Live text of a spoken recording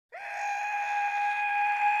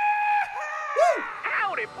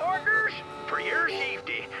Howdy, partners. For your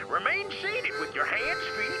safety, remain seated with your hands,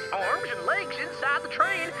 feet, arms, and legs inside the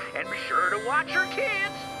train, and be sure to watch your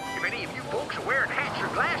kids. If any of you folks are wearing hats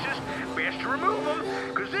or glasses, best to remove them,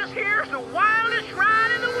 because this here's the wildest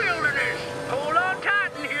ride in the wilderness. Hold on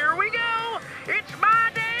tight, and here we go. It's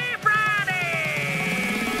My Day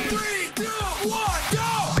Friday. 3, 2, 1,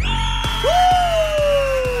 go! Woo!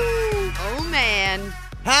 Oh, man.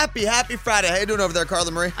 Happy Friday. How you doing over there,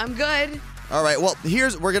 Carla Marie? I'm good. All right, well,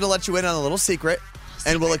 we're going to let you in on a little secret,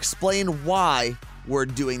 and we'll explain why we're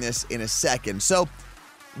doing this in a second. So,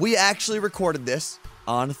 we actually recorded this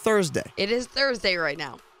on Thursday. It is Thursday right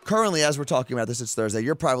now. Currently, as we're talking about this, it's Thursday.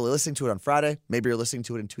 You're probably listening to it on Friday. Maybe you're listening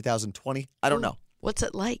to it in 2020. I don't know. What's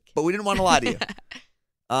it like? But we didn't want to lie to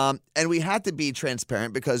you. And we had to be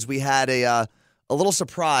transparent because we had a little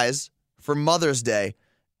surprise for Mother's Day.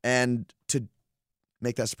 And to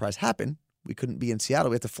make that surprise happen, we couldn't be in Seattle.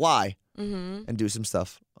 We had to fly and do some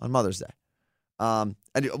stuff on Mother's Day. And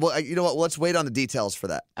well, you know what? Let's wait on the details for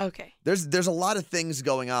that. Okay. There's a lot of things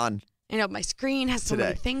going on. I know my screen has so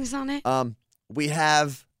many things on it. We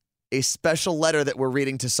have a special letter that we're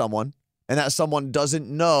reading to someone, and that someone doesn't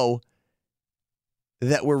know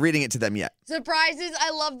that we're reading it to them yet. Surprises,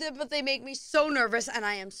 I loved it, but they make me so nervous, and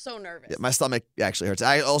I am so nervous. Yeah, my stomach actually hurts.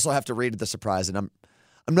 I also have to read the surprise, and I'm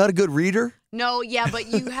not a good reader. No, yeah, but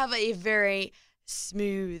you have a very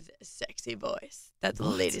smooth, sexy voice. That's the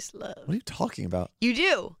ladies love. What are you talking about? You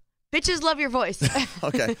do. Bitches love your voice.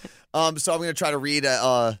 Okay. So I'm going to try to read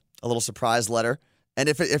a little surprise letter. And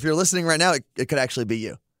if you're listening right now, it could actually be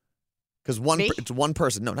you. Because it's one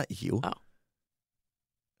person. No, not you. Oh.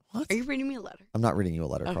 What? Are you reading me a letter? I'm not reading you a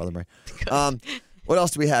letter, Okay. Carla Marie. What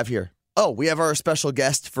else do we have here? Oh, we have our special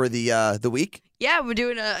guest for the week. Yeah, we're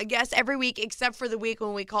doing a guest every week except for the week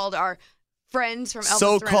when we called our friends from Elvis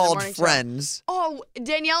Duran in the So-called Morning Show. friends. Oh,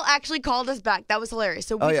 Danielle actually called us back. That was hilarious.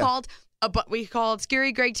 So we called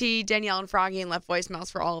Scary, Greg T, Danielle, and Froggy and left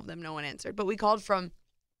voicemails for all of them. No one answered. But we called from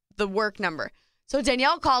the work number. So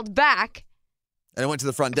Danielle called back. And I went to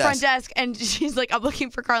the front desk. And she's like, I'm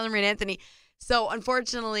looking for Carla Marie and Anthony. So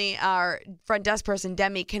unfortunately, our front desk person,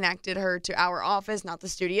 Demi, connected her to our office, not the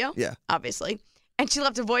studio. Yeah. Obviously. And she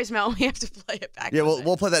left a voicemail. We have to play it back. Yeah,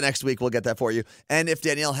 we'll play that next week. We'll get that for you. And if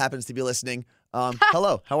Danielle happens to be listening,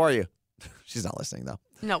 hello, how are you? She's not listening, though.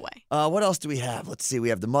 No way. What else do we have? Let's see. We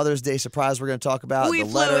have the Mother's Day surprise we're going to talk about. We the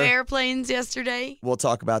flew letter. airplanes yesterday. We'll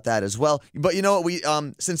talk about that as well. But you know what? We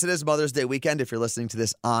since it is Mother's Day weekend, if you're listening to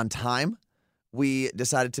this on time, we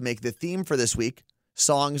decided to make the theme for this week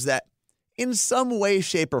songs that in some way,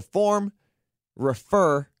 shape, or form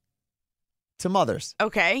refer to mothers.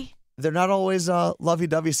 Okay. They're not always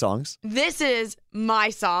lovey-dovey songs. This is my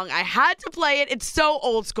song. I had to play it. It's so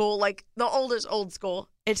old school, like the oldest old school.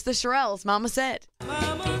 It's the Shirelles, Mama Said.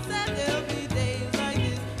 Mama said there'll be days like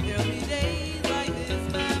this, there'll be days like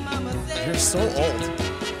this, my mama said. You're so old.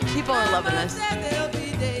 People are loving Mama this. said there'll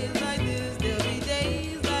be days like this, there'll be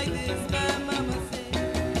days like this, my mama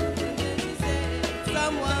said. And then she said,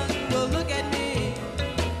 someone will look at me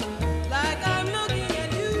like I'm looking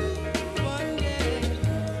at you one day.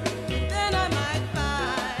 Then I might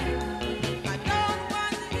find I don't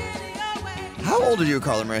want to get your way. How old are you,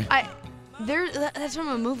 Carla Marie? That's from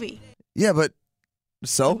a movie. Yeah, but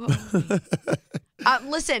so?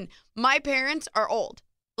 Listen, my parents are old.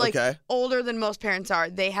 Like, Okay. older than most parents are.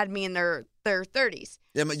 They had me in their 30s.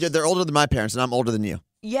 Yeah, they're older than my parents, and I'm older than you.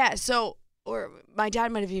 Yeah, or my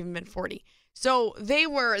dad might have even been 40. So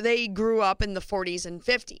they grew up in the 40s and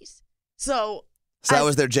 50s. So that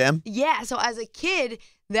was their jam? Yeah, so as a kid,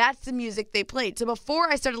 that's the music they played. So before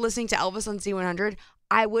I started listening to Elvis on C100,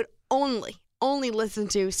 I would only listen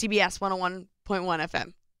to CBS 101.1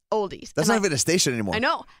 FM. Oldies. That's not even a station anymore. I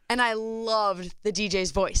know. And I loved the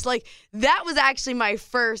DJ's voice. Like, that was actually my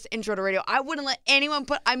first intro to radio. I wouldn't let anyone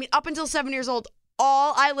up until 7 years old,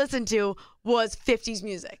 all I listened to was 50s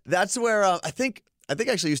music. That's where I think I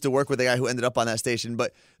actually used to work with a guy who ended up on that station.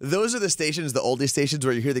 But those are the stations, the oldie stations,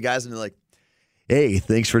 where you hear the guys and they're like, hey,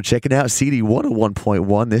 thanks for checking out CD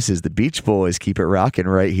 101.1. This is the Beach Boys. Keep it rocking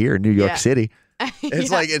right here in New York City. It's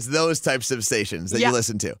like it's those types of stations that you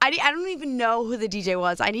listen to. I don't even know who the DJ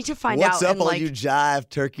was. I need to find What's out. up, all you jive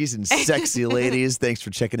turkeys and sexy ladies? Thanks for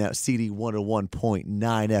checking out CD 101.9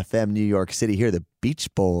 FM, New York City. Here are the Beach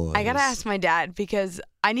Boys. I got to ask my dad because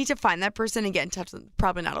I need to find that person and get in touch with them.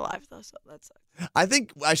 Probably not alive, though, so that sucks. I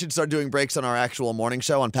think I should start doing breaks on our actual morning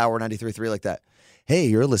show on Power 93.3 like that. Hey,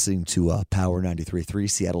 you're listening to Power 93.3,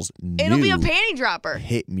 Seattle's It'll new be a panty dropper.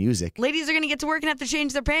 hit music. Ladies are going to get to work and have to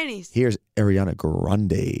change their panties. Here's Ariana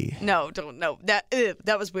Grande. No, don't. No.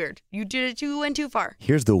 That was weird. You went too far.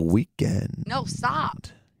 Here's The Weeknd. No, stop.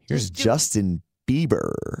 Here's Just do- Justin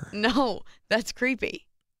Bieber. No, that's creepy.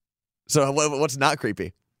 So what's not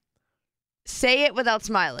creepy? Say it without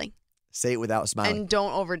smiling. Say it without smiling. And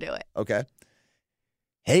don't overdo it. Okay.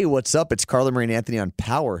 Hey, what's up? It's Carla Marie and Anthony on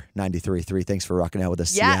Power 93.3. Thanks for rocking out with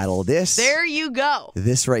us, Yes, Seattle. There you go.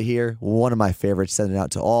 This right here, one of my favorites, sending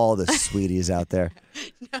out to all the sweeties out there.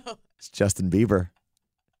 No. It's Justin Bieber.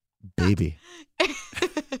 Baby.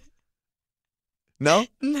 No?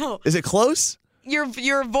 No. Is it close?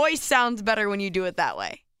 Your voice sounds better when you do it that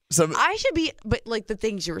way. I should be, but like the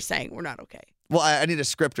things you were saying were not okay. Well, I need a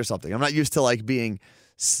script or something. I'm not used to like being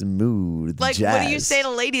smooth Like, jazz. what do you say to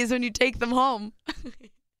ladies when you take them home?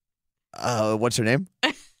 What's her name?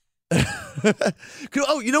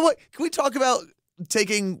 You know what? Can we talk about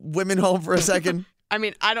taking women home for a second? I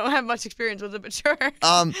mean, I don't have much experience with it, but sure.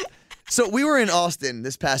 So we were in Austin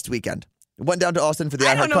this past weekend. Went down to Austin for the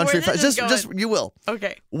I don't iHeart know Country where this Festival. is Just you will.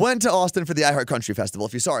 Okay. Went to Austin for the iHeart Country Festival.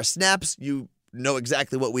 If you saw our snaps, you know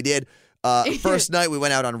exactly what we did. First night we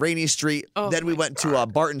went out on Rainy Street. Then we went to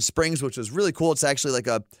Barton Springs, which was really cool. It's actually like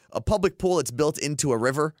a public pool that's built into a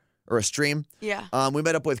river or a stream. Yeah. We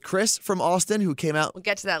met up with Chris from Austin, who came out. We'll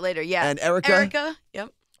get to that later. Yeah. And Erica.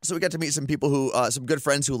 Yep. So we got to meet some people who, some good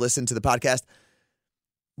friends who listen to the podcast.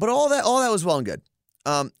 But all that was well and good.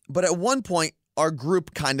 But at one point, our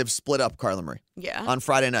group kind of split up, Carla Marie. Yeah. On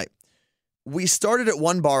Friday night. We started at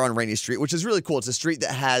one bar on Rainy Street, which is really cool. It's a street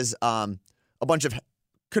that has a bunch of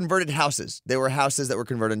converted houses. They were houses that were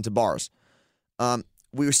converted into bars.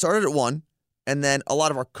 We started at one, and then a lot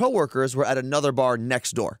of our coworkers were at another bar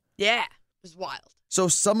next door. Yeah. It was wild. So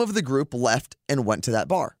some of the group left and went to that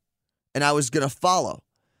bar, and I was going to follow.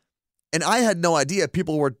 And I had no idea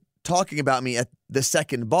people were talking about me at the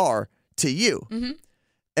second bar to you. Mm-hmm.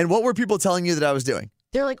 And what were people telling you that I was doing?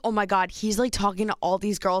 They're like, oh my God, he's like talking to all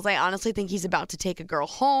these girls. I honestly think he's about to take a girl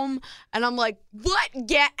home. And I'm like, what?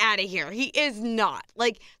 Get out of here. He is not.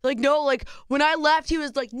 No, when I left, he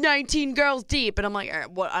was like 19 girls deep. And I'm like, all right,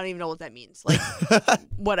 what? I don't even know what that means. Like,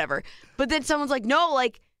 whatever. But then someone's like, no,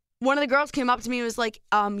 one of the girls came up to me and was like,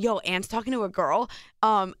 yo, Ant's talking to a girl.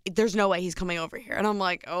 There's no way he's coming over here. And I'm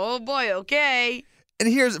like, oh boy, okay.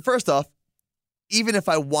 And first off, even if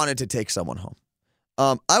I wanted to take someone home,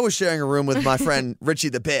 I was sharing a room with my friend Richie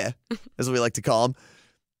the Bear, as we like to call him,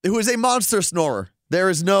 who is a monster snorer. There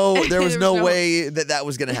was no way that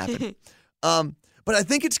was going to happen. But I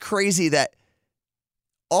think it's crazy that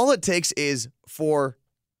all it takes is for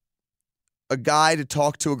a guy to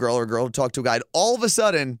talk to a girl or a girl to talk to a guy, and all of a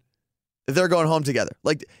sudden they're going home together,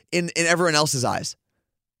 like in everyone else's eyes.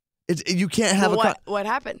 You can't have what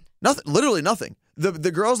happened? Nothing. Literally nothing.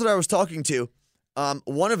 The girls that I was talking to.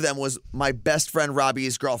 One of them was my best friend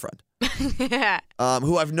Robbie's girlfriend. Yeah.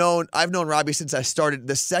 Who I've known Robbie since I started.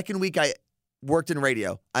 The second week I worked in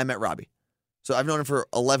radio, I met Robbie. So I've known him for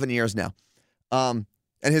 11 years now. And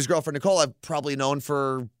his girlfriend Nicole I've probably known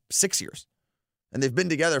for 6 years. And they've been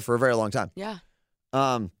together for a very long time. Yeah.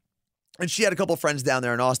 And she had a couple friends down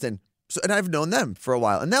there in Austin. And I've known them for a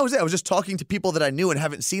while. And that was it. I was just talking to people that I knew and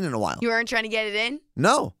haven't seen in a while. You weren't trying to get it in?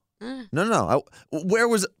 No. No. Where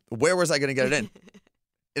was I going to get it in?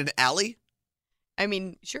 In an alley? I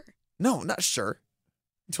mean, sure. No, not sure.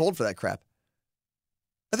 I'm too old for that crap.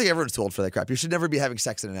 I think everyone's too old for that crap. You should never be having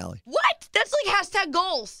sex in an alley. What? That's like hashtag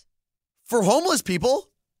goals. For homeless people?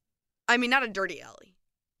 I mean, not a dirty alley.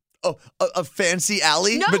 Oh, a fancy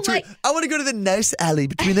alley? No, I want to go to the nice alley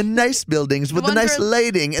between the nice buildings with the nice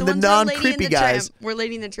lighting and the non-creepy guys. Where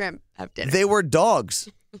Lady and the Tramp have dinner. They were dogs.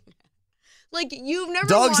 You've never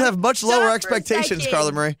Dogs have much lower expectations,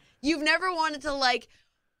 Carla Marie. You've never wanted to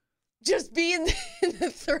just be in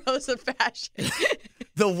the throes of fashion.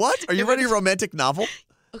 The what? Are you writing a romantic novel?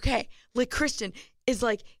 Okay, Christian is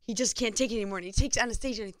he just can't take it anymore, and he takes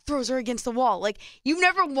Anastasia and he throws her against the wall. You've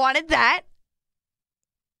never wanted that?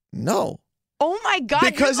 No. Oh my God,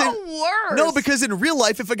 because you're the worst. No, because in real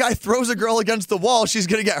life, if a guy throws a girl against the wall, she's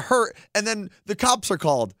going to get hurt, and then the cops are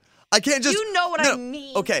called. I can't just... You know what I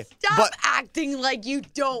mean. Okay, Stop acting like you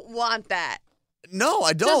don't want that. No,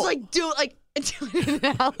 I don't. Just do it in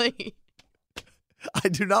an alley. I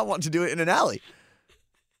do not want to do it in an alley.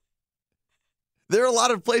 There are a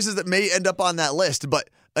lot of places that may end up on that list, but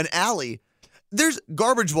an alley... There's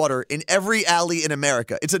garbage water in every alley in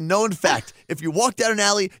America. It's a known fact. If you walk down an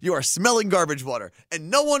alley, you are smelling garbage water. And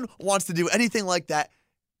no one wants to do anything like that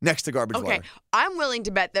next to garbage water. Okay, I'm willing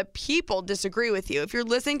to bet that people disagree with you. If you're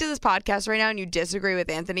listening to this podcast right now and you disagree with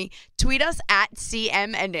Anthony, tweet us at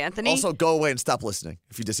CM and Anthony. Also, go away and stop listening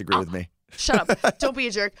if you disagree with me. Shut up. Don't be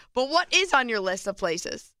a jerk. But what is on your list of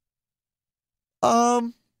places? It's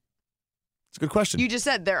a good question. You just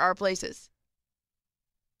said there are places.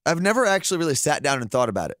 I've never actually really sat down and thought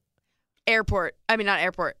about it. Airport. I mean, not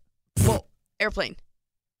airport. Well, airplane.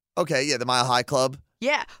 Okay, yeah, the Mile High Club.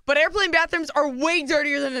 Yeah, but airplane bathrooms are way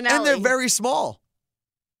dirtier than an alley. And they're very small.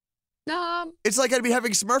 No. It's like I'd be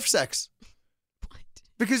having Smurf sex. What?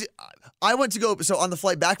 Because I went to go, so on the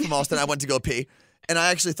flight back from Austin, I went to go pee, and I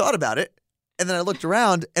actually thought about it, and then I looked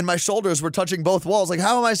around, and my shoulders were touching both walls. Like,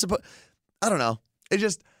 how am I supposed? I don't know. It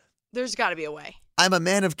just. There's got to be a way. I'm a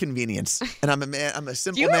man of convenience, and I'm a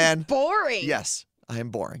simple You're man. boring. Yes, I am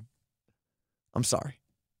boring. I'm sorry.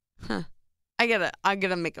 Huh. I'm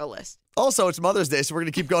gonna make a list. Also, it's Mother's Day, so we're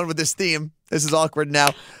going to keep going with this theme. This is awkward now.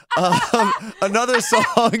 Another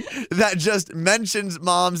song that just mentions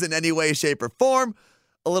moms in any way, shape, or form.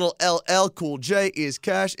 A little LL Cool J is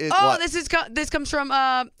Cash is Oh, what? this comes from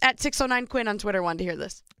at 609 Quinn on Twitter. Wanted to hear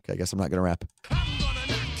this. Okay, I guess I'm not going to rap.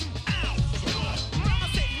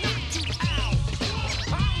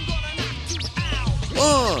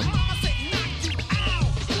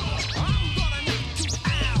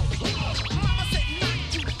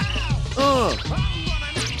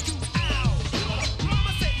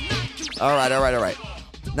 All right.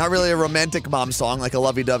 Not really a romantic mom song, like a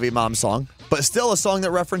lovey-dovey mom song, but still a song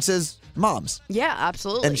that references moms. Yeah,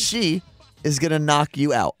 absolutely. And she is going to knock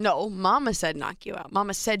you out. No, Mama said knock you out.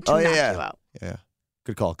 Mama said to knock you out. Yeah.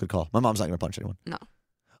 Good call. My mom's not going to punch anyone. No.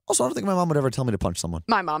 Also, I don't think my mom would ever tell me to punch someone.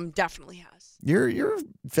 My mom definitely has. Your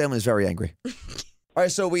family is very angry. All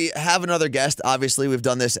right, so we have another guest. Obviously, we've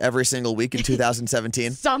done this every single week in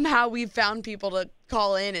 2017. Somehow we've found people to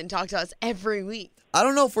call in and talk to us every week. I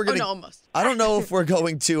don't know if we're going to. Oh, no, almost. I don't know if we're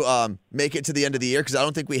going to make it to the end of the year because I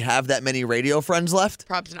don't think we have that many radio friends left.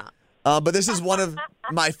 Probably not. But this is one of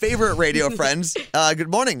my favorite radio friends. Good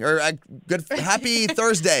morning or happy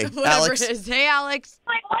Thursday, Whatever Alex. it is. Hey, Alex.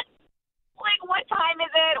 What time is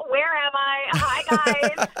it? Where am I?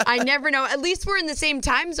 Hi, guys. I never know. At least we're in the same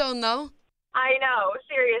time zone, though. I know.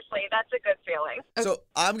 Seriously, that's a good feeling. So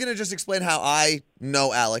I'm going to just explain how I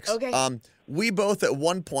know Alex. Okay. We both at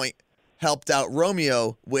one point helped out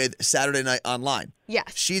Romeo with Saturday Night Online.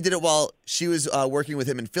 Yes. She did it while she was working with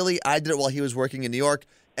him in Philly. I did it while he was working in New York.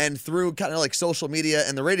 And through kind of like social media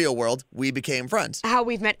and the radio world, we became friends. How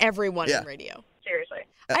we've met everyone in radio. Seriously.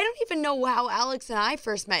 I don't even know how Alex and I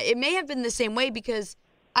first met. It may have been the same way because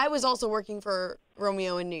I was also working for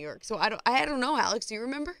Romeo in New York. So I don't know, Alex. Do you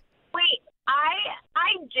remember? Wait,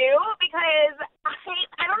 I do because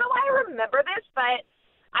I don't know why I remember this, but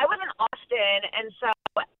I was in Austin, and so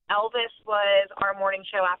Elvis was our morning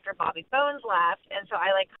show after Bobby Bones left, and so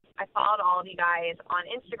I followed all of you guys on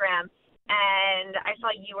Instagram. And I saw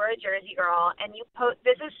you were a Jersey girl, and you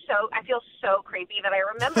I feel so creepy that I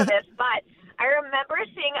remember this, but I remember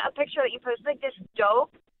seeing a picture that you posted, like this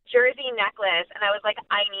dope Jersey necklace, and I was like,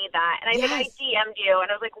 I need that. And I think I DM'd you,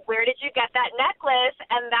 and I was like, where did you get that necklace?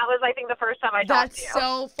 And that was, I think, the first time I talked to you. That's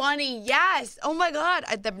so funny. Yes. Oh, my God.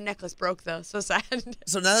 The necklace broke, though. So sad.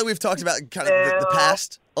 So now that we've talked about kind of the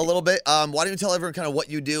past a little bit, why don't you tell everyone kind of what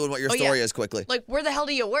you do and what your story is quickly? Like, where the hell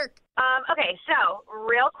do you work? Okay, so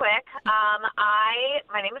real quick,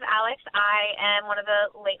 my name is Alex. I am one of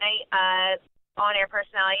the late night on-air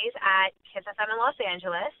personalities at Kiss FM in Los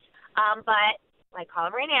Angeles. But like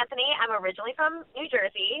Colin Ray and Anthony, I'm originally from New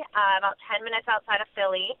Jersey, about 10 minutes outside of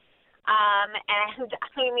Philly. And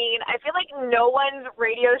I mean, I feel like no one's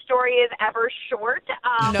radio story is ever short.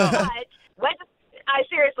 No. But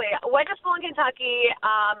seriously, went to school in Kentucky,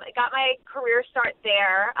 got my career start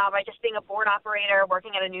there by just being a board operator,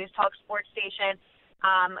 working at a news talk sports station,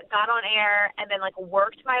 got on air, and then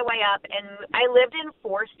worked my way up. And I lived in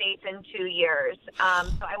 4 states in 2 years.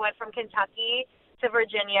 So I went from Kentucky to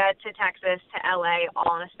Virginia to Texas to LA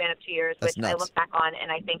all in a span of 2 years, That's which nuts. I look back on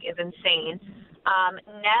and I think is insane.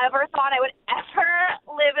 Never thought I would ever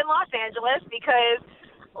live in Los Angeles because,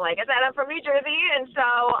 like I said, I'm from New Jersey, and so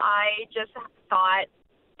I just thought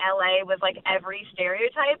LA was like every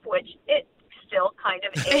stereotype, which it still kind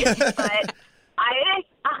of is, but I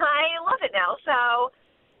love it now. So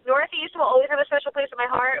Northeast will always have a special place in my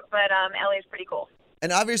heart, but LA is pretty cool.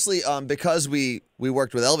 And obviously, because we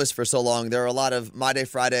worked with Elvis for so long, there are a lot of My Day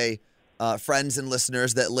Friday friends and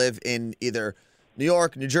listeners that live in either New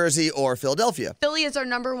York, New Jersey, or Philadelphia. Philly is our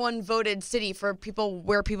 #1 voted city for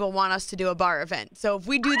where people want us to do a bar event. So if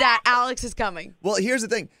we do that, Alex is coming. Well, here's the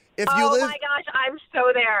thing. My gosh, I'm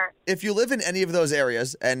so there. If you live in any of those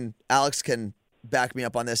areas, and Alex can back me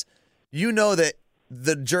up on this, you know that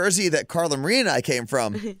the Jersey that Carla Marie and I came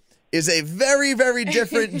from is a very, very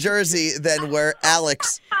different Jersey than where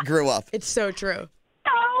Alex grew up. It's so true.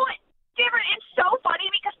 So different. It's so funny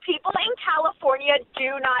because people in California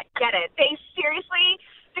do not get it. They seriously,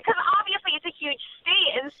 because obviously it's a huge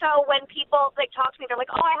state, and so when people talk to me, they're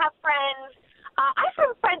like, "Oh, I have friends. I have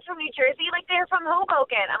some friends from New Jersey. Like, they're from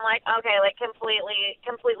Hoboken. I'm like, okay, like, completely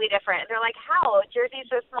different. They're like, how? Jersey's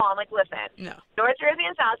so small. I'm like, listen. No. North Jersey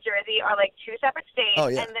and South Jersey are like two separate states.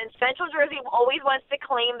 Oh, yeah. And then Central Jersey always wants to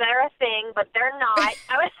claim they're a thing, but they're not.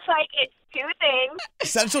 I was like, it's two things.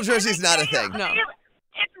 Central Jersey's not a thing. No.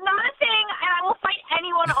 It's not a thing, and I will fight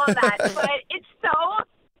anyone on that. But it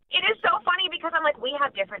is so funny because I'm like, we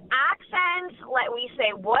have different accents. Like, we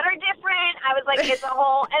say what are different. I was like, it's a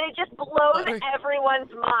whole, and it just blows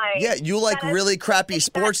everyone's mind. Yeah, you like really crappy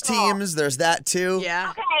sports teams. There's that too.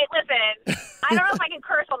 Yeah. Okay, listen. I don't know if I can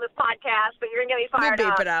curse on this podcast, but you're gonna get me fired We'll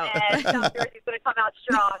beep up. it out. And South Jersey's gonna come out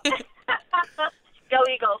strong. Go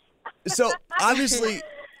Eagles. So obviously,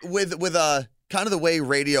 with kind of the way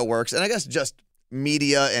radio works, and I guess just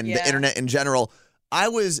media and the internet in general, I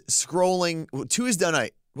was scrolling Tuesday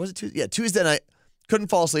night. Was it Tuesday? Yeah, Tuesday night. Couldn't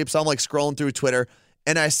fall asleep, so I'm like scrolling through Twitter,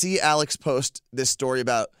 and I see Alex post this story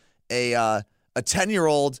about a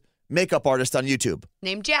 10-year-old makeup artist on YouTube.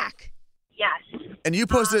 Named Jack. Yes. And you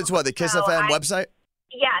posted it to what, the Kiss FM website?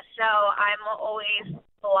 Yeah, so I'm always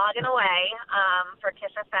blogging away for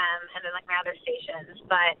Kiss FM and then like my other stations.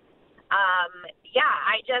 But yeah,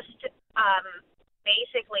 I just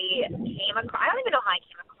basically came across, I don't even know how I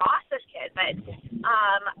came across this kid, but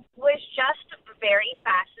was just very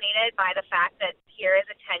fascinated by the fact that here is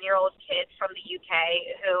a 10-year-old kid from the UK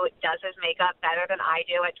who does his makeup better than I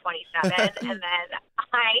do at 27. And then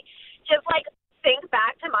I just like think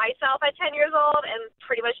back to myself at 10 years old and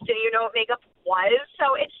pretty much didn't even know what makeup was.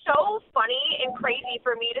 So it's so funny and crazy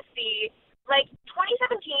for me to see, like,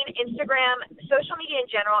 2017 Instagram, social media in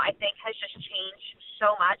general, I think has just changed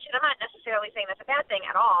so much. And I'm not necessarily saying that's a bad thing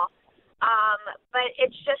at all. But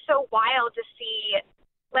it's just so wild to see,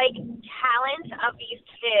 like, talent of these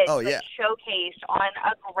kids like, showcased on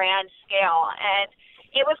a grand scale. And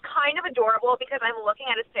it was kind of adorable because I'm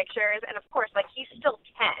looking at his pictures, and of course, like, he's still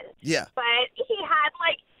 10. Yeah. But he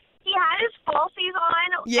had his falsies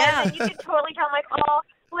on. Yeah. And then you could totally tell, like, oh,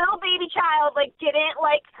 little baby child, like,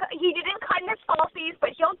 he didn't cut his falsies,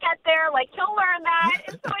 but he'll get there. Like, he'll learn that.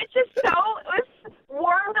 And so it's just it was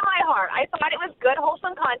warm to my heart. I thought it was good,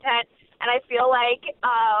 wholesome content, and I feel like,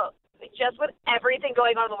 just with everything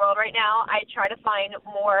going on in the world right now, I try to find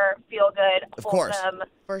more feel-good, wholesome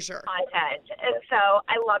For sure. content. And so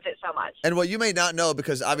I loved it so much. And what you may not know,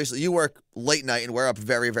 because obviously you work late night and we're up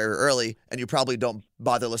very, very early, and you probably don't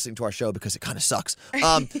bother listening to our show because it kind of sucks.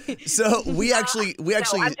 So we actually No,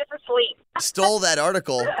 I'm just asleep. stole that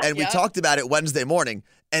article, and we talked about it Wednesday morning,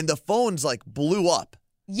 and the phones like blew up.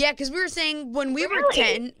 Yeah, because we were saying when we were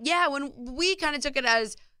 10, when we kind of took it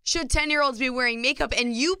as, should 10-year-olds be wearing makeup?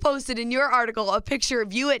 And you posted in your article a picture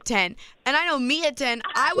of you at 10. And I know me at 10,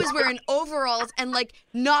 I was wearing overalls and, like,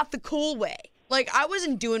 not the cool way. Like, I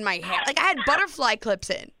wasn't doing my hair. Like, I had butterfly clips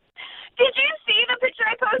in. Did you see the picture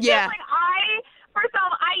I posted? Yeah. Like, first of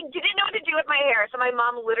all, I didn't know what to do with my hair, so my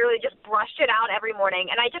mom literally just brushed it out every morning.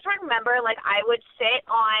 And I just remember, like, I would sit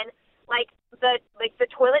on, like, the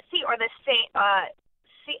toilet seat or the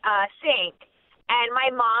sink, and my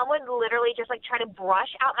mom would literally just, like, try to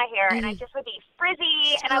brush out my hair, and I just would be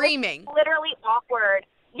frizzy. Screaming. And I was literally awkward.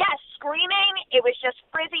 Yes, screaming. It was just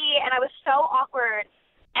frizzy, and I was so awkward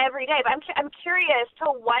every day. But I'm curious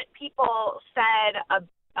to what people said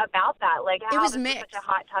about that. Like, how It was this mixed. is such a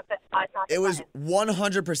hot topic. It was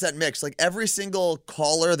 100% mixed. Like, every single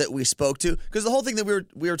caller that we spoke to, because the whole thing that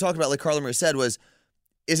we were talking about, like Carla Marie said, was,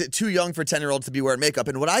 is it too young for 10-year-olds to be wearing makeup?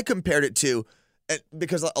 And what I compared it to,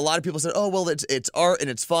 because a lot of people said, oh, well, it's art and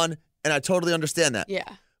it's fun, and I totally understand that. Yeah.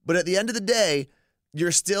 But at the end of the day,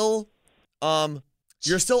 you're still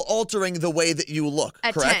altering the way that you look,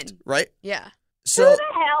 At correct? 10. Right? Yeah. So Who the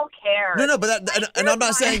hell cares? no, but and I'm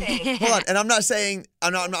not saying thing. hold on, and I'm not saying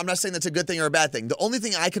that's a good thing or a bad thing. The only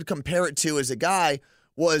thing I could compare it to as a guy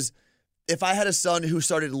was if I had a son who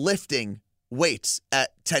started lifting weights at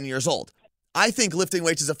 10 years old. I think lifting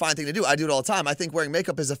weights is a fine thing to do. I do it all the time. I think wearing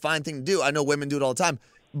makeup is a fine thing to do. I know women do it all the time.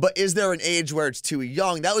 But is there an age where it's too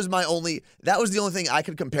young? That was the only thing I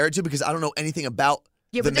could compare it to because I don't know anything about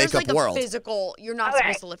Yeah, the but there's makeup like world. a physical, you're not Okay.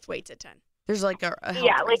 supposed to lift weights at 10. There's like a health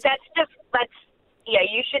Yeah, like reason. yeah,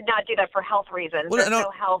 you should not do that for health reasons. Well, There's no-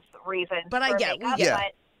 no health reason. But I for get it. makeup, Yeah.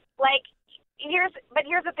 But like, here's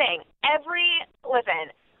the thing.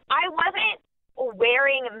 Listen, I wasn't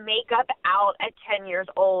wearing makeup out at 10 years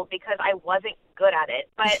old because I wasn't good at it.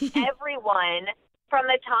 But everyone, from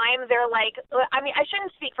the time they're like, I mean, I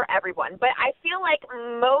shouldn't speak for everyone, but I feel like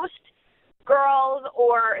most girls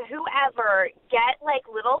or whoever get like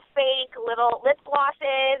little lip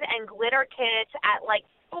glosses and glitter kits at like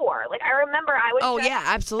 4. Like, I remember I would Oh, yeah,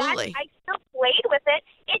 absolutely. I still played with it.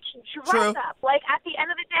 It's dress True. up. Like, at the end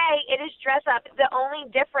of the day, it is dress up. The only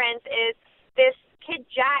difference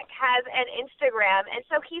them, and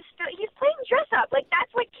so he's playing dress up. Like,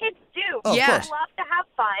 that's what kids do. Oh, Yeah. of They course. love to have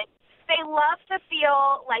fun. They love to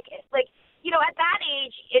feel like at that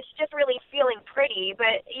age, it's just really feeling pretty.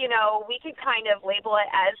 But we could kind of label it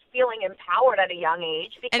as feeling empowered at a young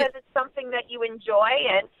age because it's something that you enjoy,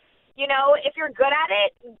 and if you're good at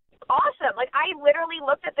it, awesome. Like, I literally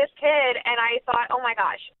looked at this kid and I thought, oh my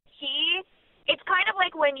gosh, it's kind of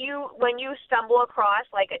like when you stumble across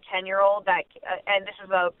like a 10-year-old that, and this is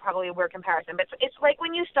probably a weird comparison, but it's like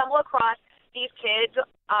when you stumble across these kids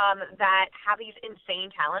that have these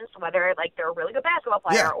insane talents, whether like they're a really good basketball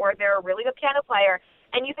player or they're a really good piano player,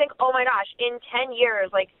 and you think, oh my gosh, in 10 years,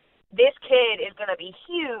 like this kid is going to be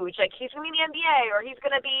huge, like he's going to be in the NBA or he's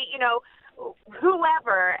going to be,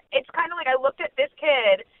 whoever. It's kind of like I looked at this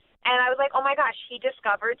kid and I was like, oh my gosh, he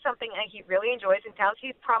discovered something that he really enjoys and tells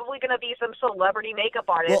he's probably going to be some celebrity makeup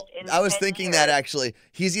artist. Well, I was thinking that actually.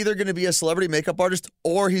 He's either going to be a celebrity makeup artist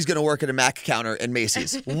or he's going to work at a Mac counter in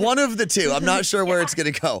Macy's. One of the two. I'm not sure where it's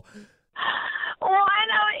going to go. Well, I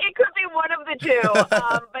know it could be one of the two.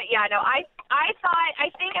 But yeah, no, I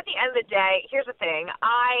think at the end of the day, here's the thing.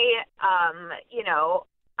 I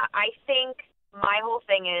think my whole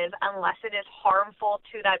thing is, unless it is harmful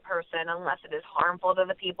to that person, unless it is harmful to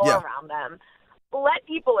the people around them, let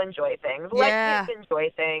people enjoy things. Let kids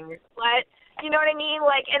enjoy things. You know what I mean?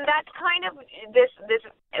 Like, and that's kind of this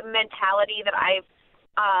mentality that I've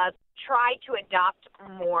tried to adopt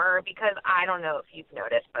more because I don't know if you've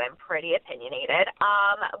noticed, but I'm pretty opinionated.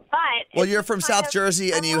 Well, you're from South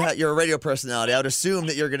Jersey and you're a radio personality. I would assume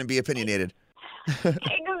that you're going to be opinionated.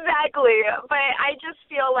 Exactly. But I just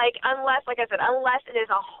feel like unless it is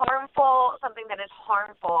something that is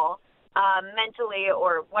harmful mentally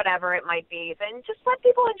or whatever it might be, then just let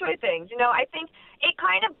people enjoy things. I think it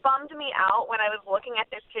kind of bummed me out when I was looking at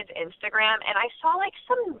this kid's Instagram and I saw like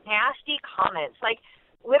some nasty comments, like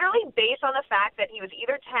literally based on the fact that he was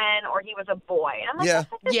either 10 or he was a boy. And I'm like, that's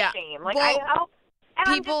such a shame. Like, I hope.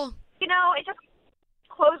 And people, it's just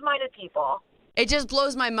closed-minded people. It just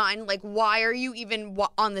blows my mind. Like, why are you even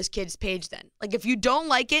on this kid's page then? Like, if you don't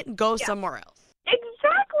like it, go somewhere else.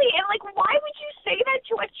 Exactly. And, like, why would you say that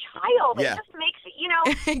to a child? It just makes it,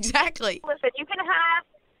 Exactly. Listen, you can have,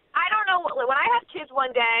 I don't know, when I have kids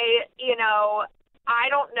one day, I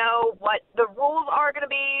don't know what the rules are going to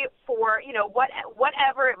be for,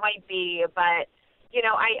 whatever it might be. But,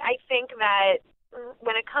 I think that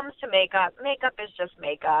when it comes to makeup is just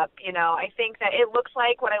makeup. I think that it looks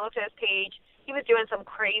like when I looked at his page, he was doing some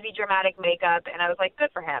crazy dramatic makeup, and I was like,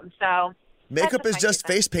 good for him. So makeup is just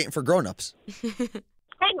face paint for grown-ups.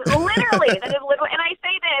 And literally, that is literally. And I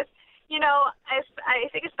say this, I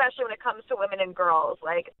think especially when it comes to women and girls,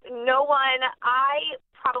 like I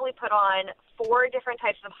probably put on 4 different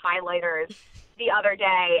types of highlighters the other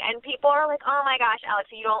day, and people are like, oh my gosh, Alex,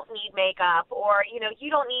 you don't need makeup, or, you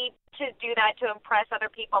don't need to do that to impress other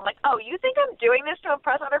people. I'm like, oh, you think I'm doing this to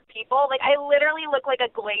impress other people? Like, I literally look like a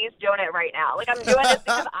glazed donut right now. Like, I'm doing this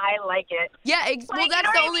because I like it. Yeah, well,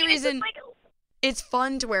 that's the only reason it's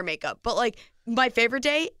fun to wear makeup. But, like, my favorite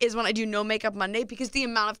day is when I do no makeup Monday because the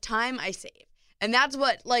amount of time I save. And that's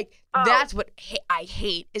what, that's what I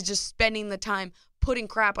hate is just spending the time putting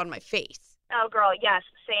crap on my face. Oh, girl, yes,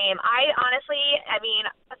 same. I honestly,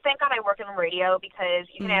 thank God I work in radio because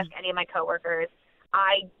you can ask any of my coworkers.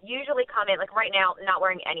 I usually come in, like right now, not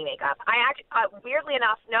wearing any makeup. Weirdly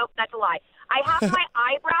enough, nope, that's a lie. I have my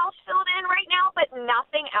eyebrows filled in right now, but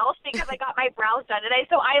nothing else because I got my brows done today.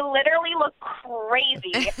 So I literally look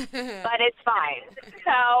crazy, but it's fine.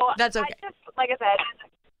 So that's okay. I just, like I said,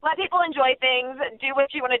 let people enjoy things. Do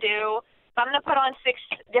what you want to do. If I'm going to put on 6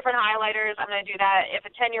 different highlighters, I'm going to do that. If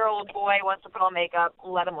a 10-year-old boy wants to put on makeup,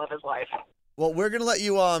 let him live his life. Well, we're going to let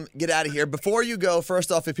you get out of here. Before you go,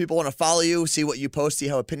 first off, if people want to follow you, see what you post, see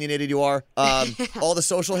how opinionated you are, all the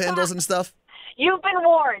social handles and stuff. You've been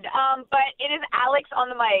warned, but it is Alex on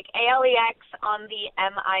the mic, ALEX on the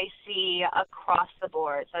MIC across the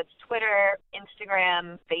board. So it's Twitter,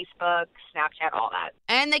 Instagram, Facebook, Snapchat, all that.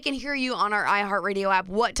 And they can hear you on our iHeartRadio app.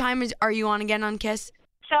 What time are you on again on Kiss?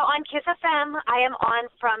 So on Kiss FM, I am on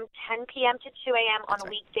from 10 p.m. to 2 a.m. on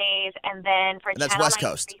weekdays, and then for that's Channel West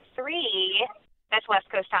Coast. 93, that's West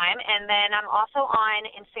Coast time. And then I'm also on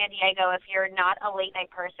in San Diego if you're not a late night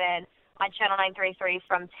person on Channel 933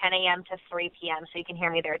 from 10 a.m. to 3 p.m. So you can hear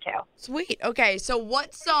me there too. Sweet. Okay, so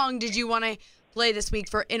what song did you want to play this week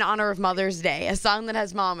in honor of Mother's Day? A song that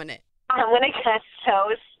has mom in it. I'm going to get so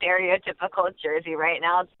stereotypical Jersey right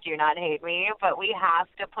now. Do not hate me, but we have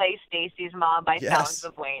to play Stacy's Mom by Sounds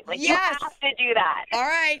of Wayne. Like, you have to do that. All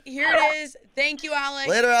right, here it is. Thank you, Alex.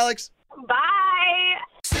 Later, Alex. Bye.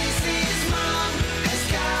 Stacy's mom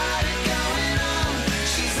has got it going on.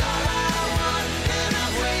 She's all I want.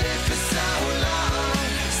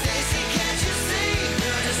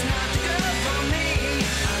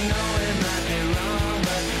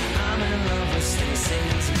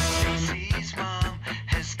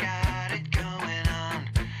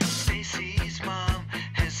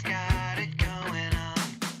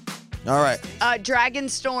 All right.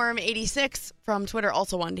 Dragonstorm86 from Twitter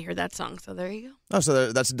also wanted to hear that song, so there you go. Oh,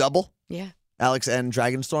 so that's double? Yeah. Alex and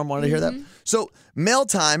Dragonstorm wanted to hear that? So mail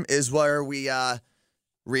time is where we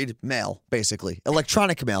read mail, basically.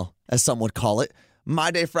 Electronic mail, as some would call it.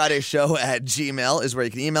 MyDayFridayShow@gmail is where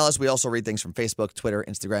you can email us. We also read things from Facebook, Twitter,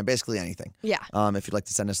 Instagram, basically anything. Yeah. If you'd like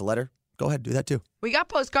to send us a letter, go ahead, do that too. We got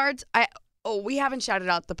postcards. We haven't shouted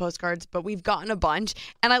out the postcards, but we've gotten a bunch.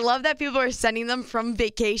 And I love that people are sending them from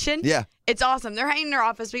vacation. Yeah. It's awesome. They're hanging in their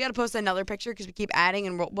office. We got to post another picture because we keep adding,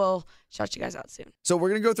 and we'll shout you guys out soon. So we're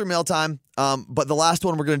going to go through mail time, but the last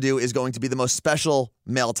one we're going to do is going to be the most special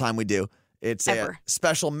mail time we do. It's Ever. a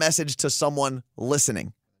special message to someone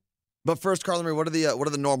listening. But first, Carla Marie, what are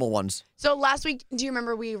the normal ones? So last week, do you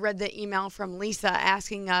remember we read the email from Lisa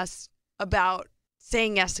asking us about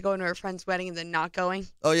saying yes to going to her friend's wedding and then not going?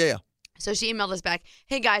 Oh, yeah. So she emailed us back,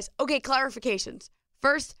 hey guys, okay, clarifications.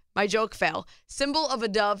 First, my joke fail. Symbol of a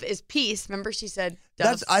dove is peace. Remember she said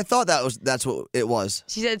dove. I thought that's what it was.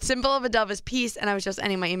 She said symbol of a dove is peace, and I was just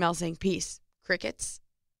ending my email saying peace. Crickets?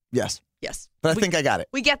 Yes. Yes. But I think I got it.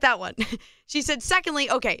 We get that one. She said,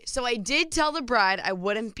 secondly, okay, so I did tell the bride I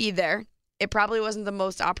wouldn't be there. It probably wasn't the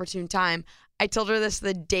most opportune time. I told her this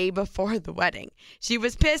the day before the wedding. She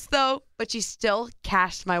was pissed, though, but she still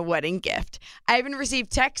cashed my wedding gift. I even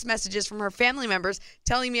received text messages from her family members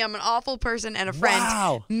telling me I'm an awful person and a friend.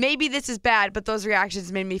 Wow. Maybe this is bad, but those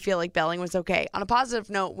reactions made me feel like bailing was okay. On a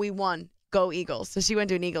positive note, we won. Go Eagles. So she went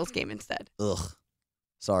to an Eagles game instead. Ugh.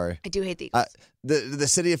 Sorry. I do hate the Eagles. The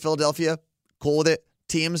city of Philadelphia, cool with it.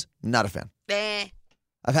 Teams, not a fan.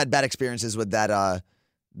 I've had bad experiences with that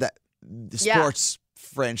sports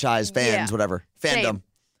franchise fans, whatever. Fandom.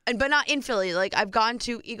 Same. But not in Philly. Like, I've gone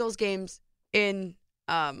to Eagles games in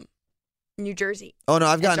New Jersey. Oh, no,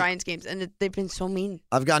 I've gone Giants games, and they've been so mean.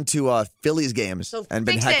 I've gone to Phillies games So and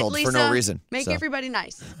been fix heckled it, for no Lisa. reason. Make so. everybody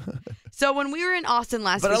nice. So when we were in Austin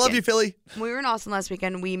last But weekend. I love you, Philly. When we were in Austin last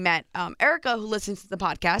weekend, we met Erica, who listens to the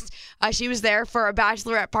podcast. She was there for a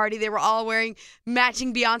bachelorette party. They were all wearing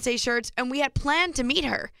matching Beyonce shirts, and we had planned to meet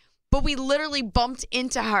her. But we literally bumped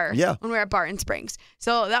into her when we were at Barton Springs.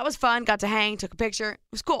 So that was fun. Got to hang, took a picture. It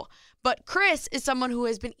was cool. But Chris is someone who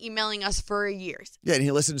has been emailing us for years. Yeah, and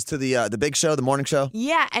he listens to the big show, the morning show.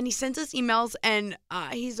 Yeah, and he sends us emails, and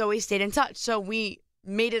he's always stayed in touch. So we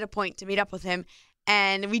made it a point to meet up with him.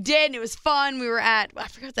 And we did, and it was fun. We were at, I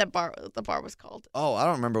forgot what the bar was called. Oh, I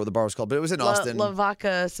don't remember what the bar was called, but it was in Austin. La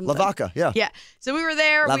Vaca something. La Vaca, yeah. Yeah. So we were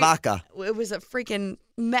there. La Vaca. It was a freaking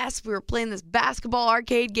mess. We were playing this basketball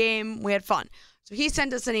arcade game. We had fun. So he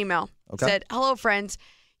sent us an email. Okay. Said, hello, friends.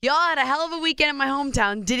 Y'all had a hell of a weekend in my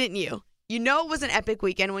hometown, didn't you? You know it was an epic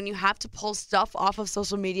weekend when you have to pull stuff off of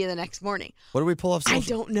social media the next morning. What did we pull off social?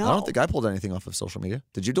 I don't know. I don't think I pulled anything off of social media.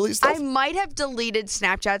 Did you delete stuff? I might have deleted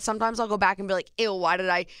Snapchat. Sometimes I'll go back and be like, ew, why did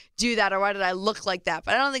I do that? Or why did I look like that?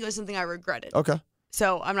 But I don't think it was something I regretted. Okay.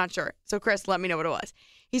 So I'm not sure. So Chris, let me know what it was.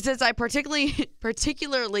 He says, I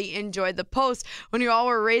particularly enjoyed the post when you all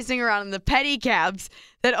were racing around in the pedicabs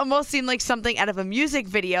that almost seemed like something out of a music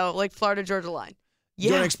video like Florida Georgia Line. Do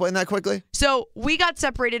you want to explain that quickly? So we got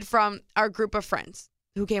separated from our group of friends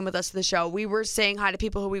who came with us to the show. We were saying hi to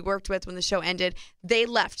people who we worked with when the show ended. They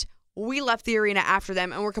left. We left the arena after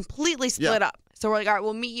them, and we're completely split up. So we're like, all right,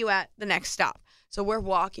 we'll meet you at the next stop. So we're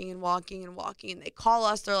walking, and they call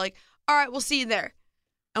us. They're like, all right, we'll see you there.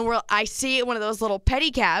 And I see one of those little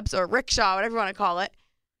pedicabs or rickshaw, whatever you want to call it.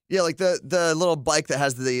 Yeah, like the little bike that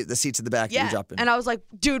has the seats in the back that you drop in. And I was like,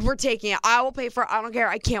 dude, we're taking it. I will pay for it. I don't care.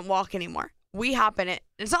 I can't walk anymore. We hop in it.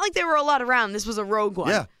 It's not like there were a lot around. This was a rogue one.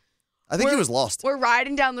 Yeah. I think he was lost. We're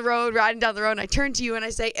riding down the road, and I turn to you and I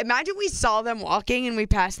say, imagine we saw them walking and we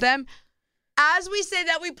passed them. As we say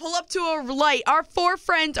that, we pull up to a light. Our four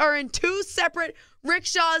friends are in two separate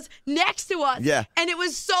rickshaws next to us. Yeah. And it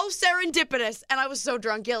was so serendipitous. And I was so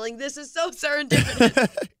drunk yelling, this is so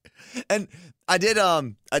serendipitous. And I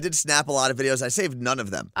did snap a lot of videos. I saved none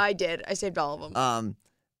of them. I did. I saved all of them.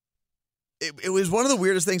 It was one of the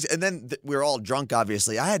weirdest things. And then we were all drunk,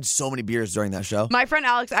 obviously. I had so many beers during that show. My friend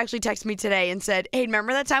Alex actually texted me today and said, hey,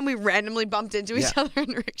 remember that time we randomly bumped into each other in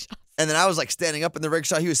the rickshaw? And then I was like standing up in the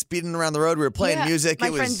rickshaw. He was speeding around the road. We were playing music. My it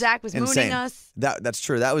was friend Zach was insane. mooning us. That's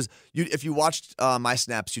true. That was you. If you watched my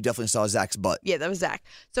snaps, you definitely saw Zach's butt. Yeah, that was Zach.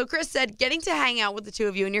 So Chris said, getting to hang out with the two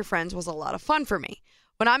of you and your friends was a lot of fun for me.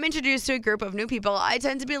 When I'm introduced to a group of new people, I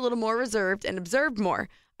tend to be a little more reserved and observe more.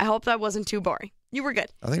 I hope that wasn't too boring. You were good.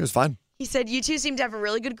 I think it was fine. He said, you two seem to have a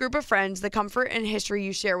really good group of friends. The comfort and history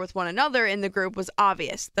you share with one another in the group was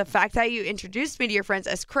obvious. The fact that you introduced me to your friends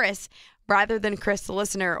as Chris, rather than Chris the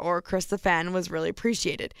listener or Chris the fan was really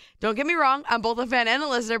appreciated. Don't get me wrong, I'm both a fan and a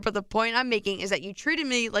listener, but the point I'm making is that you treated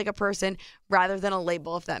me like a person rather than a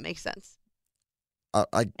label, if that makes sense.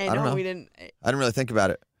 I don't know. We didn't. I didn't really think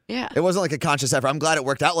about it. Yeah. It wasn't like a conscious effort. I'm glad it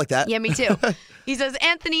worked out like that. Yeah, me too. He says,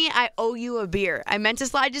 Anthony, I owe you a beer. I meant to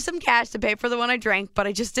slide you some cash to pay for the one I drank, but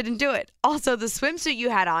I just didn't do it. Also, the swimsuit you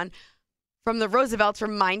had on from the Roosevelts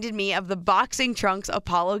reminded me of the boxing trunks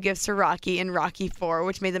Apollo gives to Rocky in Rocky IV,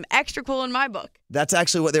 which made them extra cool in my book. That's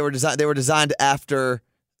actually what they were designed. They were designed after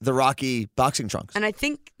the Rocky boxing trunks. And I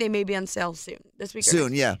think they may be on sale soon. This week or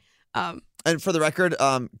Soon, next. yeah. And for the record,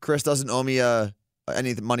 Chris doesn't owe me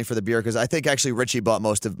any money for the beer because I think actually Richie bought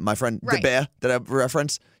most of my friend Right. the bear that I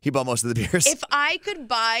reference. He bought most of the beers. If I could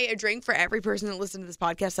buy a drink for every person that listened to this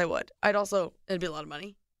podcast, I would. It'd be a lot of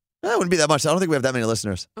money. That wouldn't be that much. I don't think we have that many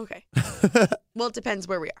listeners. Okay. Well, it depends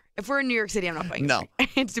where we are. If we're in New York City, I'm not buying No. a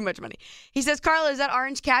drink. It's too much money. He says, Carla, is that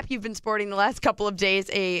orange cap you've been sporting the last couple of days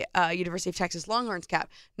a University of Texas Longhorns cap?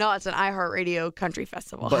 No, it's an iHeartRadio Country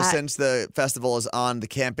Festival But hat. since the festival is on the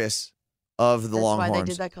campus of the That's Longhorns, why they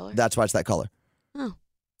did that color? That's why it's that color. Oh.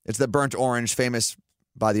 It's the burnt orange,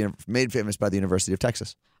 made famous by the University of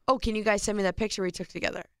Texas. Oh, can you guys send me that picture we took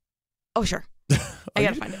together? Oh, sure. I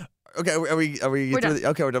got to find it. Okay, are we We're done.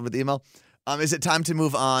 okay, we're done with the email. Is it time to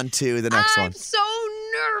move on to the next I'm one? so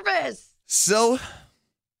nervous. So,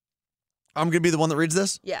 I'm going to be the one that reads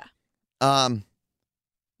this? Yeah. Um,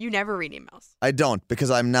 You never read emails. I don't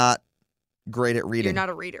because I'm not great at reading. You're not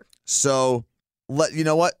a reader. So, you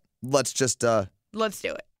know what? Let's just Let's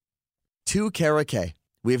do it. To Kara K.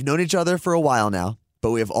 We have known each other for a while now,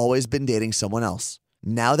 but we have always been dating someone else.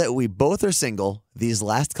 Now that we both are single, these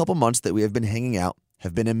last couple months that we have been hanging out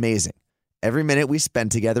have been amazing. Every minute we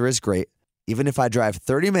spend together is great, even if I drive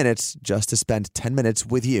 30 minutes just to spend 10 minutes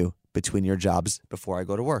with you between your jobs before I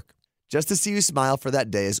go to work. Just to see you smile for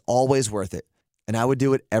that day is always worth it, and I would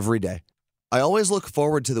do it every day. I always look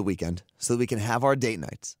forward to the weekend so that we can have our date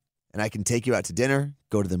nights, and I can take you out to dinner,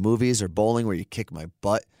 go to the movies or bowling where you kick my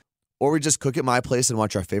butt, or we just cook at my place and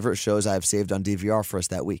watch our favorite shows I have saved on DVR for us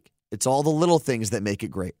that week. It's all the little things that make it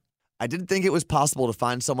great. I didn't think it was possible to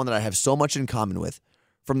find someone that I have so much in common with,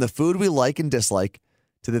 from the food we like and dislike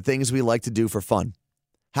to the things we like to do for fun.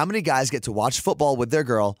 How many guys get to watch football with their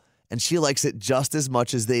girl and she likes it just as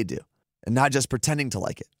much as they do, and not just pretending to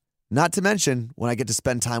like it? Not to mention when I get to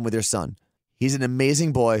spend time with your son. He's an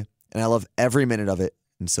amazing boy, and I love every minute of it,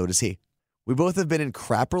 and so does he. We both have been in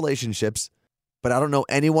crap relationships, but I don't know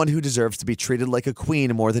anyone who deserves to be treated like a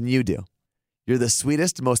queen more than you do. You're the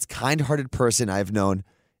sweetest, most kind-hearted person I've known,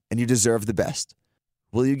 and you deserve the best.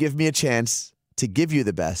 Will you give me a chance to give you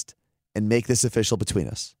the best and make this official between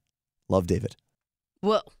us? Love, David.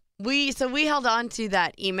 Well, we held on to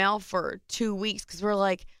that email for 2 weeks because we're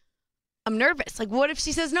like, I'm nervous. Like, what if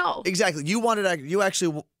she says no? Exactly. We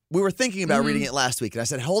were thinking about reading it last week, and I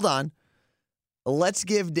said, hold on. Let's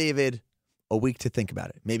give David a week to think about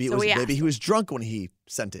it. Maybe he was drunk when he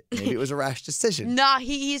sent it. Maybe it was a rash decision. Nah,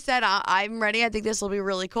 he said, I'm ready. I think this will be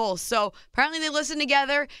really cool. So apparently they listened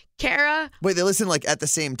together. Kara. Wait, they listen like at the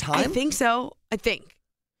same time? I think so.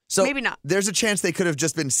 So maybe not. There's a chance they could have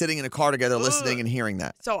just been sitting in a car together listening and hearing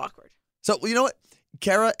that. So awkward. So you know what?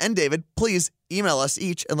 Kara and David, please email us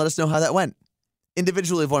each and let us know how that went.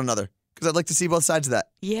 Individually of one another. Because I'd like to see both sides of that.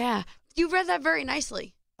 Yeah. You read that very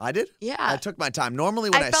nicely. I did? Yeah. I took my time. Normally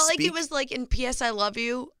when I felt speak, like it was like in P.S. I Love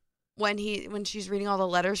You when she's reading all the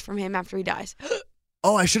letters from him after he dies.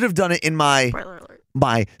 Oh, I should have done it in Spoiler alert.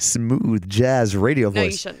 my smooth jazz radio No, you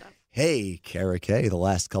voice. shouldn't have. Hey, Kara K, the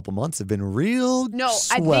last couple months have been real No,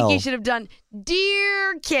 swell. I think you should have done,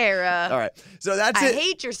 Dear Kara. All right. So that's I it.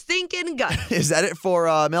 hate your stinking guts. Is that it for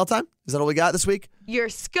mail time? Is that all we got this week? Your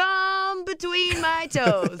scum between my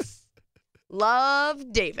toes.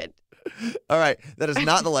 Love, David. All right. That is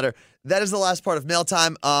not the letter. That is the last part of mail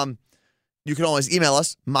time. You can always email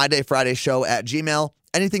us, mydayfridayshow@gmail.com.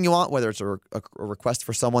 Anything you want, whether it's a request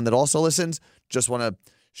for someone that also listens, just want to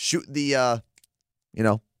shoot the,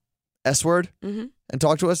 S word and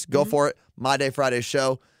talk to us, go for it. My Day Friday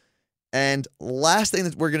Show. And last thing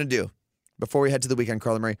that we're going to do before we head to the weekend,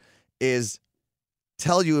 Carla Marie, is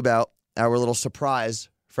tell you about our little surprise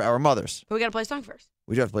for our mothers. But we got to play a song first.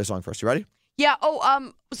 We do have to play a song first. You ready? Yeah.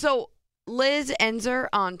 Oh, so Liz Enzer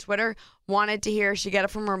on Twitter wanted to hear She Got It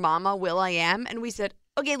From Her Mama, Will I Am. And we said,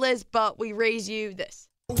 okay, Liz, but we raise you this.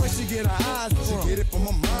 Where she get her eyes from? She get it from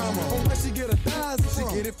her mama. Where she get her thighs from?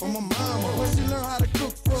 She get it from her mama. Where she learn how to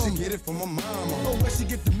cook from? She get get it from my mama. Oh, where she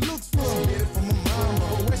get them looks from? She get it from my mama.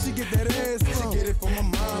 Oh, where she get that ass from? She get it from my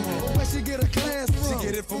mama. Oh, where she get her class from? She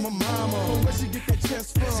get it from my mama. Oh, where she get that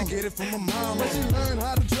chest from? She get it from my mama. Where she learn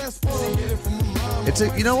how to dress from? She get it from my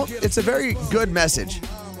mama. It's a very good message.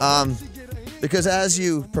 Because as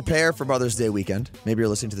you prepare for Mother's Day weekend, maybe you're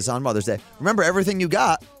listening to this on Mother's Day, remember everything you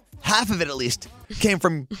got, half of it at least, came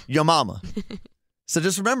from your mama. So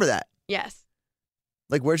just remember that. Yes.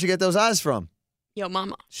 Like, where'd she get those eyes from? Yo,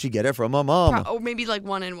 mama. She get it from her mama. Or maybe like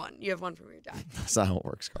 1 and 1. You have one from your dad. That's not how it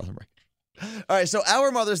works, Carla Marie. All right, so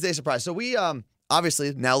our Mother's Day surprise. So we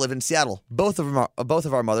obviously now live in Seattle. Both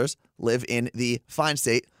of our mothers live in the fine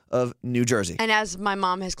state of New Jersey. And as my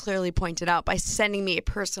mom has clearly pointed out by sending me a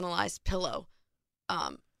personalized pillow,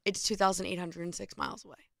 it's 2,806 miles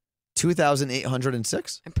away.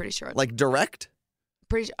 2,806? I'm pretty sure. Like direct?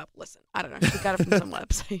 Pretty sure. Listen, I don't know. She got it from some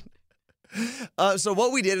website. So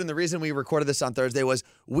what we did, and the reason we recorded this on Thursday, was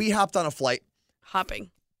we hopped on a flight Hopping.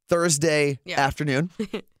 Thursday afternoon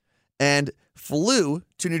and flew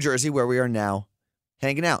to New Jersey, where we are now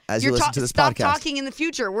hanging out as you listen to this stop podcast. Stop talking in the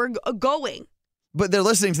future. We're going. But they're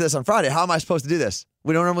listening to this on Friday. How am I supposed to do this?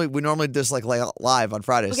 We normally just like live on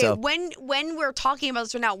Friday. Okay, so when we're talking about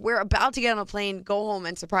this right now, we're about to get on a plane, go home,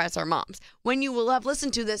 and surprise our moms. When you will have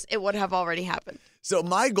listened to this, it would have already happened. So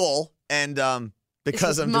my goal, and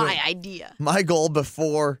because this was my idea. My goal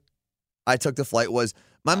before I took the flight was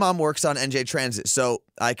my mom works on NJ Transit, so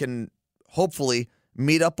I can hopefully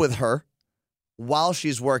meet up with her while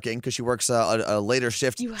she's working because she works a later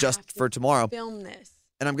shift for tomorrow. Film this.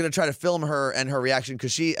 And I'm going to try to film her and her reaction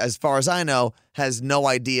because she, as far as I know, has no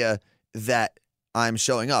idea that I'm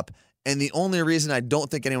showing up. And the only reason I don't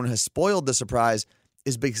think anyone has spoiled the surprise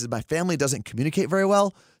is because my family doesn't communicate very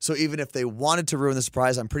well. So even if they wanted to ruin the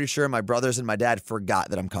surprise, I'm pretty sure my brothers and my dad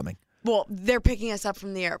forgot that I'm coming. Well, they're picking us up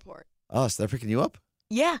from the airport. Oh, so they're picking you up?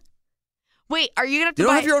 Yeah. Wait, are you going to have to You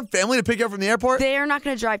don't have your own family to pick you up from the airport? They are not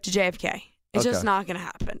going to drive to JFK. It's just not going to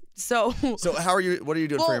happen. So how are you? What are you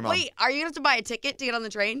doing for your mom? Wait, are you going to have to buy a ticket to get on the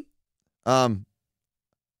train?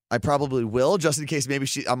 I probably will, just in case maybe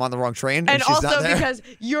I'm on the wrong train and she's also not there. Because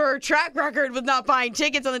your track record with not buying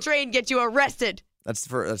tickets on the train gets you arrested. That's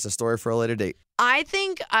a story for a later date. I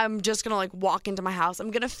think I'm just going to walk into my house.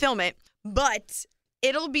 I'm going to film it, but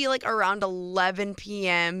it'll be around 11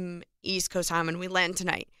 p.m. East Coast time when we land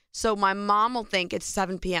tonight. So my mom will think it's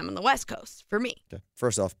 7 p.m. on the West Coast for me. Okay.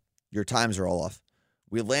 First off, your times are all off.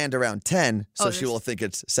 We land around 10, so she will think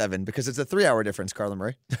it's 7 because it's a 3-hour difference, Carla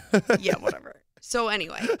Marie. Yeah, whatever. So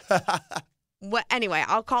anyway,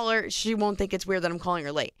 I'll call her. She won't think it's weird that I'm calling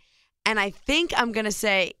her late. And I think I'm going to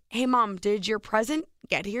say, hey, Mom, did your present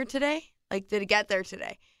get here today? Did it get there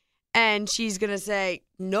today? And she's going to say,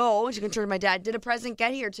 no. She's going to turn to my dad, did a present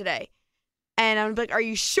get here today? And I'm going to be like, are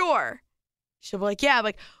you sure? She'll be like, yeah. I'm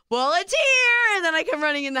like, well, it's here. And then I come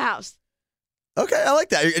running in the house. Okay, I like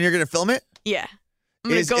that. And you're going to film it? Yeah.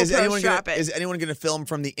 I'm going to GoPro strap it. Is anyone going to film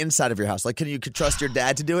from the inside of your house? Can you trust your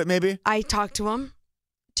dad to do it maybe? I talked to him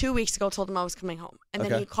 2 weeks ago, told him I was coming home. And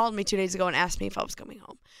then he called me 2 days ago and asked me if I was coming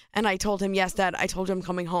home. And I told him, yes, Dad, I told you I'm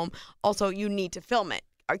coming home. Also, you need to film it.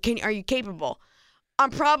 Are you capable? I'm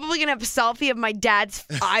probably going to have a selfie of my dad's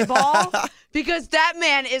eyeball because that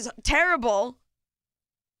man is terrible.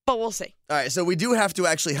 But we'll see. All right, so we do have to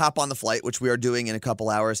actually hop on the flight, which we are doing in a couple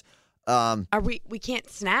hours. We can't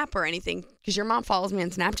snap or anything because your mom follows me on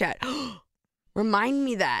Snapchat. Remind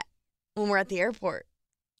me that when we're at the airport.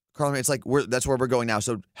 Carla, it's that's where we're going now.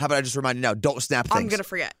 So how about I just remind you now, don't snap things. I'm going to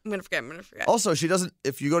forget. Also, she doesn't,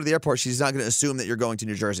 if you go to the airport, she's not going to assume that you're going to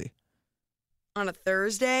New Jersey. On a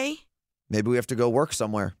Thursday? Maybe we have to go work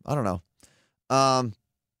somewhere. I don't know.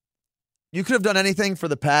 You could have done anything for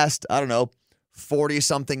the past,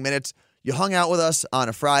 40-something minutes. You hung out with us on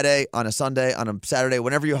a Friday, on a Sunday, on a Saturday,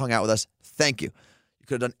 whenever you hung out with us. Thank you. You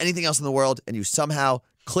could have done anything else in the world, and you somehow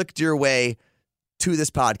clicked your way to this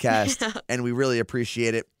podcast, and we really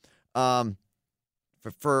appreciate it.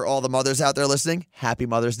 For all the mothers out there listening, happy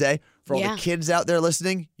Mother's Day. For all the kids out there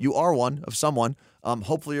listening, you are one of someone.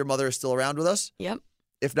 Hopefully your mother is still around with us. Yep.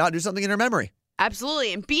 If not, do something in her memory.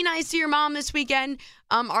 Absolutely. And be nice to your mom this weekend.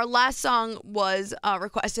 Our last song was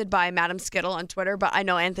requested by Madam Skittle on Twitter, but I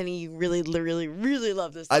know, Anthony, you really, really, really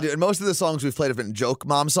love this song. I do. And most of the songs we've played have been joke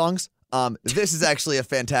mom songs. This is actually a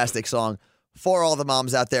fantastic song for all the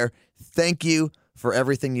moms out there. Thank you for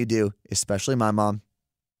everything you do, especially my mom.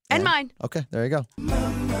 And mine. Okay, there you go.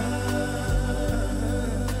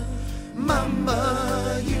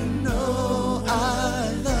 Mama, you know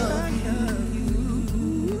I love you.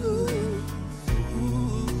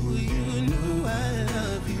 Ooh, you know I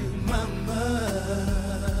love you, Mama.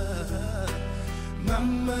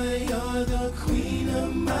 Mama, you're the queen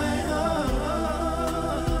of my heart.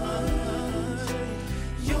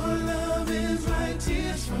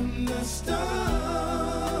 in the stars.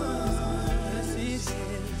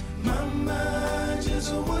 Mama, I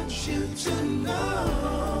just want you to know.